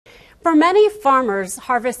For many farmers,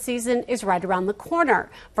 harvest season is right around the corner.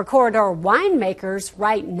 For corridor winemakers,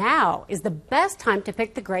 right now is the best time to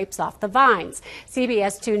pick the grapes off the vines.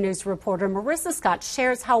 CBS 2 News reporter Marissa Scott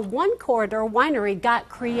shares how one corridor winery got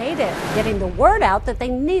creative, getting the word out that they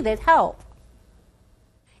needed help.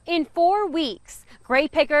 In 4 weeks,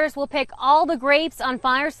 grape pickers will pick all the grapes on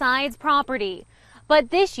Fireside's property. But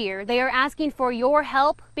this year, they are asking for your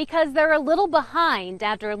help because they're a little behind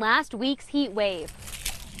after last week's heat wave.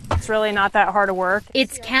 It's really not that hard of work.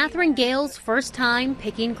 It's Catherine Gale's first time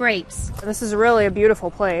picking grapes. This is really a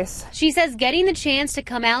beautiful place. She says getting the chance to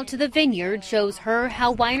come out to the vineyard shows her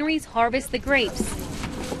how wineries harvest the grapes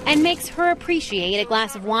and makes her appreciate a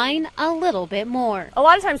glass of wine a little bit more. A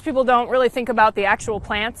lot of times people don't really think about the actual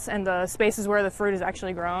plants and the spaces where the fruit is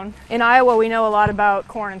actually grown. In Iowa, we know a lot about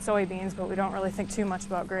corn and soybeans, but we don't really think too much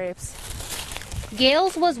about grapes.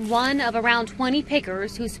 Gales was one of around 20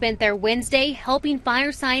 pickers who spent their Wednesday helping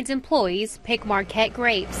Fireside's employees pick Marquette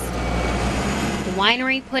grapes. The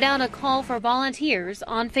winery put out a call for volunteers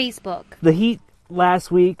on Facebook. The heat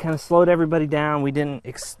last week kind of slowed everybody down. We didn't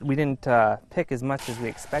pick as much as we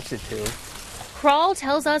expected to. Crawl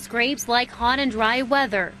tells us grapes like hot and dry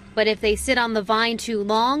weather, but if they sit on the vine too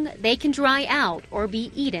long, they can dry out or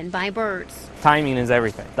be eaten by birds. Timing is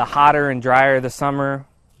everything. The hotter and drier the summer,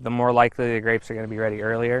 the more likely the grapes are going to be ready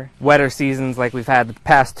earlier. Wetter seasons like we've had the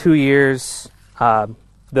past 2 years,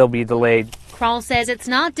 they'll be delayed. Crawl says it's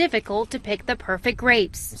not difficult to pick the perfect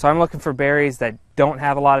grapes. So I'm looking for berries that don't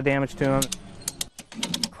have a lot of damage to them.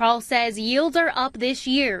 Crawl says yields are up this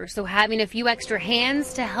year, so having a few extra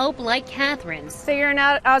hands to help like Catherine's Figuring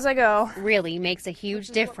out as I go. really makes a huge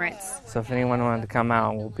difference. So if anyone wanted to come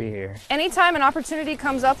out, we'll be here. Anytime an opportunity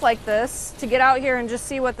comes up like this, to get out here and just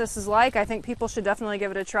see what this is like, I think people should definitely give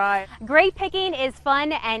it a try. Grape picking is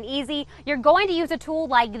fun and easy. You're going to use a tool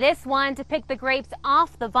like this one to pick the grapes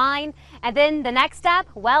off the vine. And then the next step,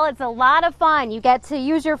 well, it's a lot of fun. You get to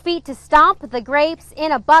use your feet to stomp the grapes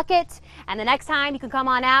in a bucket. And the next time you can come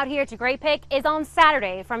on out here to Grape Pick is on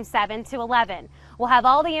Saturday from 7 to 11. We'll have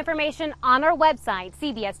all the information on our website,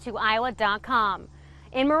 cbs2iowa.com.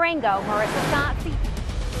 In Marengo, Marissa Scott.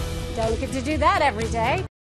 Don't get to do that every day.